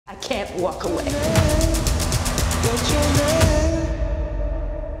I can't walk away.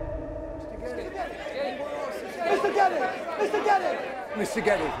 Mr.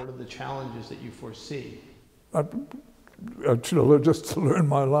 Getty. What are the challenges that you foresee? Just to learn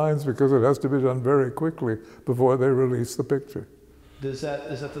my lines, because it has to be done very quickly before they release the picture. Is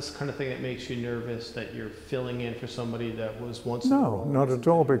that this kind of thing that makes you nervous, that you're filling in for somebody that was once No, not at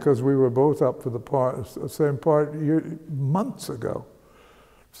all, because we were both up for the same part months ago.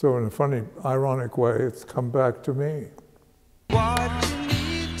 So in a funny, ironic way, it's come back to me.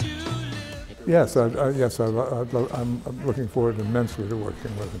 Yes, I'm looking forward immensely to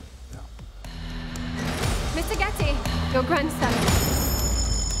working with him. Mr. Getty, your grandson.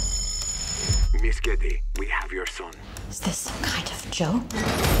 Miss Getty, we have your son. Is this some kind of joke?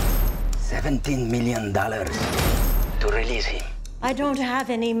 $17 million to release him. I don't have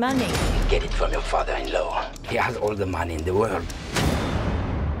any money. Get it from your father-in-law. He has all the money in the world.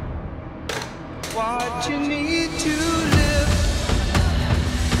 What you need to live.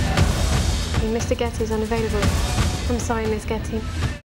 Mr. Getty's unavailable. I'm sorry, Miss Getty.